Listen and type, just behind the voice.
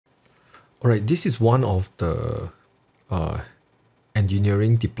Alright, this is one of the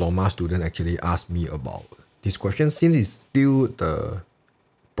engineering diploma student actually asked me about this question since it's still the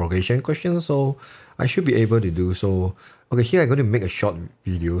progression question, so I should be able to do so. Okay, here I'm going to make a short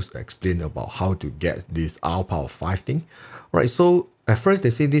videos to explain about how to get this R power 5 thing. Alright, so at first they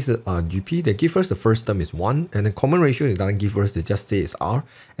say this is GP, they give us the first term is 1, and the common ratio they doesn't give us, they just say it's R.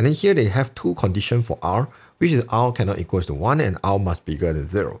 And then here they have two conditions for R, which is R cannot equals to 1 and R must be bigger than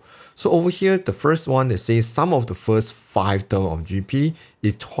 0. So over here, the first one, they say sum of the first 5 term of GP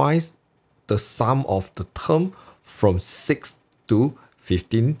is twice the sum of the term from 6 to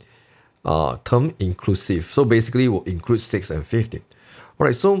 15 term inclusive. So basically will include 6 and 15.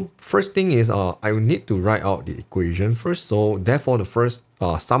 Alright, so first thing is I will need to write out the equation first. So therefore the first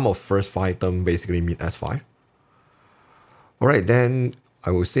sum of first 5 term basically mean S5. Alright, then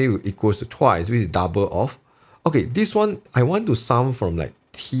I will say it equals to twice, which is double of. Okay, this one I want to sum from like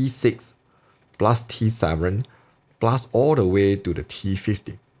T6 plus T7 plus all the way to the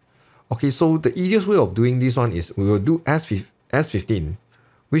T50. Okay, so the easiest way of doing this one is we will do S15,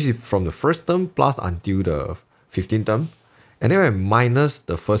 which is from the first term plus until the 15th term. And then I minus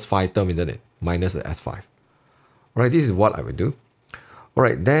the first 5 term, isn't it? Minus the S5. Alright, this is what I will do.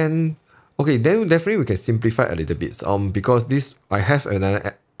 Alright, then, okay, then definitely we can simplify a little bit. Because this, I have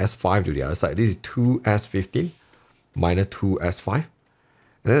another S5 to the other side. This is 2S15 minus 2S5.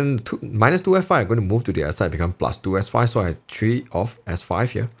 And then minus 2S5, I'm going to move to the other side, become plus 2S5. So I have 3 of S5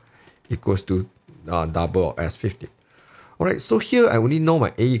 here equals to double of S15. Alright, so here I only know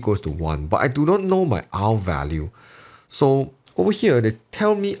my A equals to 1, but I do not know my R value. So over here, they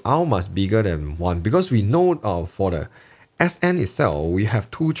tell me R must be bigger than 1 because we know for the Sn itself, we have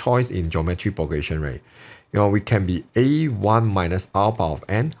two choices in geometry progression, right? You know, we can be A1 minus R power of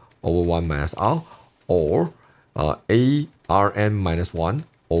n over 1 minus R, or ARn minus 1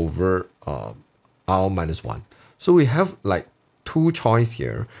 over R minus 1. So we have like two choices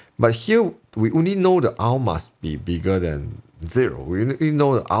here, but here we only know the R must be bigger than 0. We only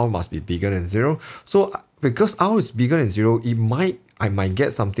know the R must be bigger than 0. So because R is bigger than 0, I might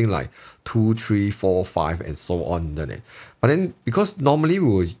get something like 2, 3, 4, 5, and so on. But then because normally we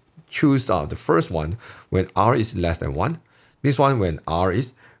will choose the first one when R is less than 1. This one when R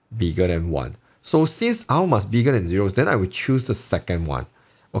is bigger than 1. So since R must be bigger than 0, then I will choose the second one.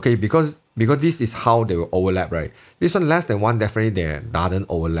 Okay, because this is how they will overlap, right? This one less than 1, definitely they doesn't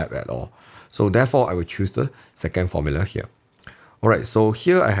overlap at all. So therefore, I will choose the second formula here. Alright, so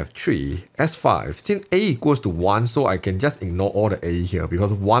here I have 3, S5. Since A equals to 1, so I can just ignore all the A here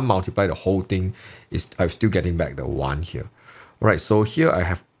because 1 multiply the whole thing is I'm still getting back the 1 here. Alright, so here I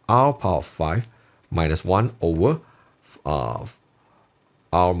have R power of 5 minus 1 over R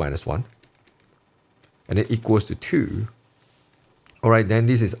minus 1. And then equals to 2. Alright, then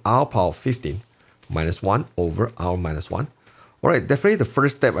this is R power of 15 minus 1 over R minus 1. Alright, definitely the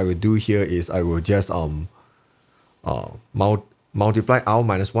first step I will do here is I will just multiply R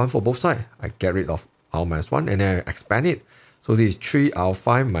minus 1 for both sides. I get rid of R minus 1 and then I expand it. So this is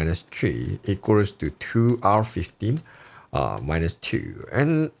 3R5 minus 3 equals to 2R15 minus 2.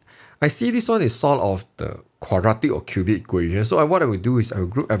 And I see this one is sort of the quadratic or cubic equation. So what I will do is I will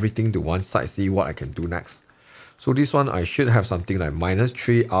group everything to one side, see what I can do next. So this one I should have something like minus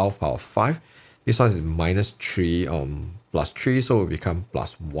 3R power 5. This one is minus 3 plus 3, so it will become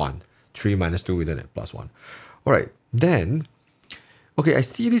plus 1. 3 minus 2, then plus 1. Alright, then okay, I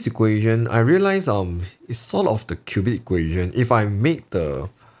see this equation. I realize it's sort of the cubic equation. If I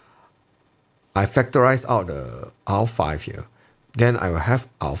factorize out the R5 here, then I will have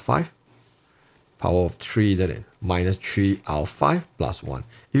R5 power of 3, then it minus 3R5 plus 1.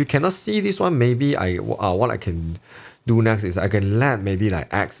 If you cannot see this one, maybe what I can do next is I can let maybe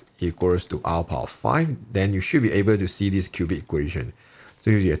like x equals to R power 5. Then you should be able to see this cubic equation. So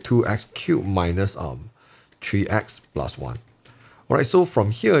you get 2x cubed minus 3x plus 1. Alright, so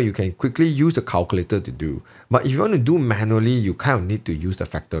from here, you can quickly use the calculator to do. But if you want to do manually, you kind of need to use the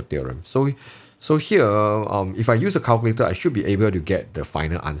factor theorem. So here, if I use a calculator, I should be able to get the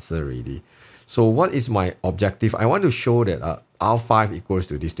final answer already. So what is my objective? I want to show that R5 equals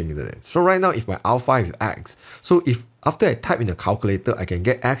to this thing. So right now, if my R5 is x, so if after I type in the calculator, I can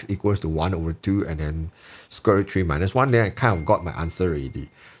get x equals to 1 over 2 and then square root 3 minus 1, then I kind of got my answer already.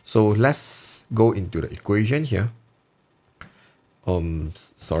 So let's go into the equation here. Okay,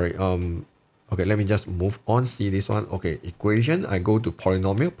 let me just move on, see this one. Okay, equation, I go to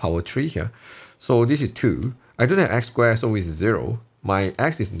polynomial, power 3 here. So this is 2. I don't have x squared, so it's 0. My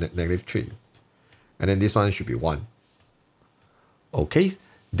x is negative 3. And then this one should be 1. Okay,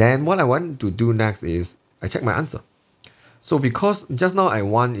 then what I want to do next is I check my answer. So because just now I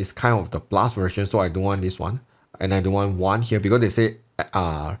want is kind of the plus version, so I don't want this one. And I don't want 1 here because they say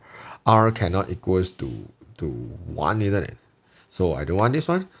R cannot equals to 1, isn't it? So I don't want this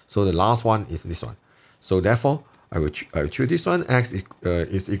one. So the last one is this one. So therefore, I will choose this one. X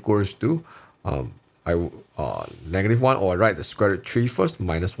is equals to -1, or I write the square root 3 first,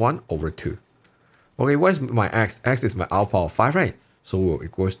 -1 over 2. Okay, what is my x? X is my r power 5, right? So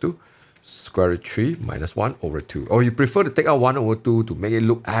equals to square root 3 -1 over 2. Or you prefer to take out 1 over 2 to make it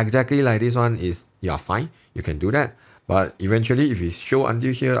look exactly like this one, is yeah, fine. You can do that. But eventually, if you show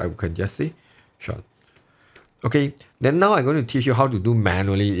until here, I can just say short. Okay, then now I'm going to teach you how to do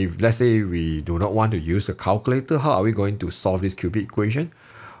manually. If let's say we do not want to use a calculator, how are we going to solve this cubic equation?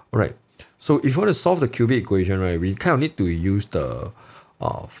 All right, so if you want to solve the cubic equation, right, we kind of need to use the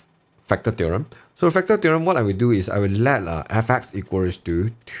factor theorem. So the factor theorem, what I will do is I will let fx equals to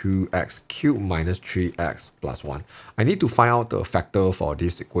 2x cubed minus 3x plus 1. I need to find out the factor for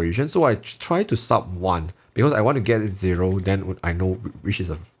this equation. So I try to sub 1 because I want to get it 0, then I know which is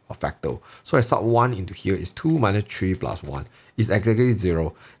a factor. So I sub 1 into here is 2 minus 3 plus 1 is exactly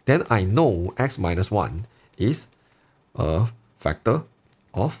 0. Then I know x minus 1 is a factor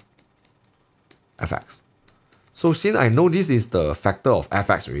of fx. So since I know this is the factor of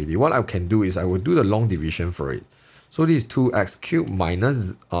fx already, what I can do is I will do the long division for it. So this is 2x cubed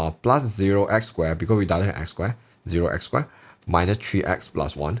minus plus 0x squared, because we doesn't have x squared, 0x squared, minus 3x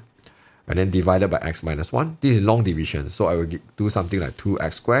plus 1. And then divided by x minus 1. This is long division. So I will do something like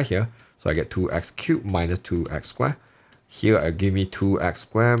 2x squared here. So I get 2x cubed minus 2x squared. Here I give me 2x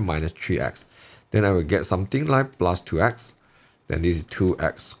squared minus 3x. Then I will get something like plus 2x. Then this is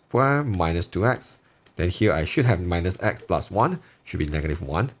 2x squared minus 2x. Then here I should have minus x plus 1. Should be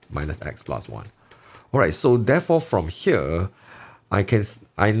 -1 minus x plus 1. Alright, so therefore from here,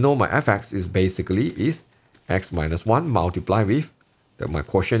 I know my fx is basically is x minus 1 multiplied with my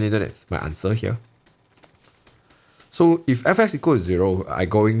quotient, isn't it? My answer here. So if fx equals 0, I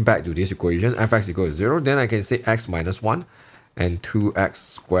going back to this equation, fx equals 0, then I can say x minus 1 and 2x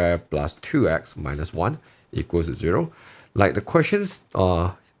squared plus 2x minus 1 equals 0. Like the questions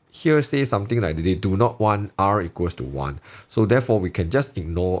here say something like they do not want r equals to 1. So therefore we can just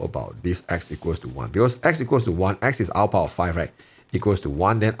ignore about this x equals to 1. Because x equals to 1, x is r power 5, right? Equals to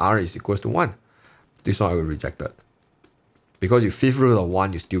 1, then r is equals to 1. This one I will reject it. Because you fifth root of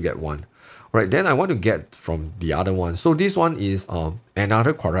 1, you still get 1. Right, then I want to get from the other one. So this one is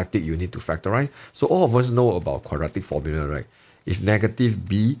another quadratic you need to factorize. So all of us know about quadratic formula, right? If negative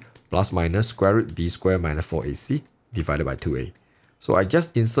b plus minus square root b squared minus 4ac divided by 2a. So I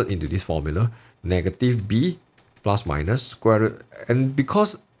just insert into this formula negative b plus minus square root. And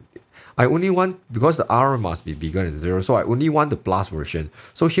because I only want, because the r must be bigger than 0, so I only want the plus version.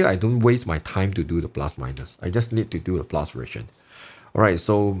 So here I don't waste my time to do the plus minus. I just need to do the plus version. Alright,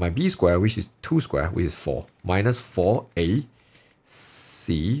 so my b squared, which is 2 squared, which is 4, minus 4ac,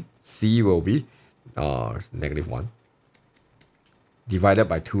 c will be -1, divided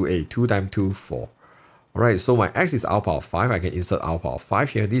by 2a, 2 times 2, 4. Alright, so my x is r power 5, I can insert r power 5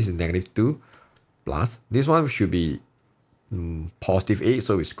 here. This is -2 plus, this one should be positive 8,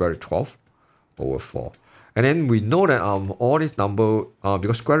 so it's square root 12 over 4. And then we know that all this number,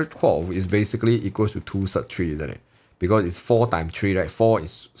 because square root 12 is basically equals to 2 sub 3, isn't it? Because it's 4 times 3, right? 4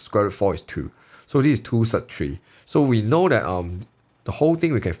 is, square root 4 is 2. So this is 2 sub 3. So we know that the whole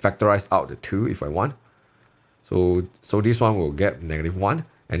thing we can factorize out the 2 if I want. So this one will get -1,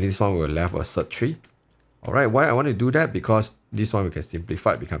 and this one will left a sub 3. Alright, why I want to do that? Because this one we can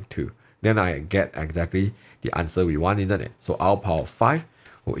simplify, become 2. Then I get exactly the answer we want, isn't it? So r power 5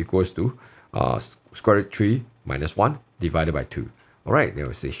 will equals to square root 3 minus 1 divided by 2. Alright, then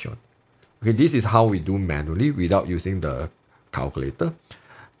we'll say short. Okay, this is how we do manually without using the calculator.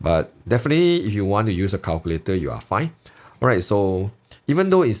 But definitely if you want to use a calculator, you are fine. Alright, so even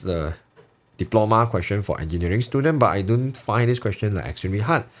though it's a diploma question for engineering student, but I don't find this question like extremely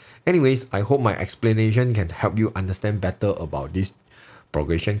hard. Anyways, I hope my explanation can help you understand better about these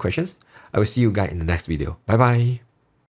progression questions. I will see you guys in the next video. Bye bye.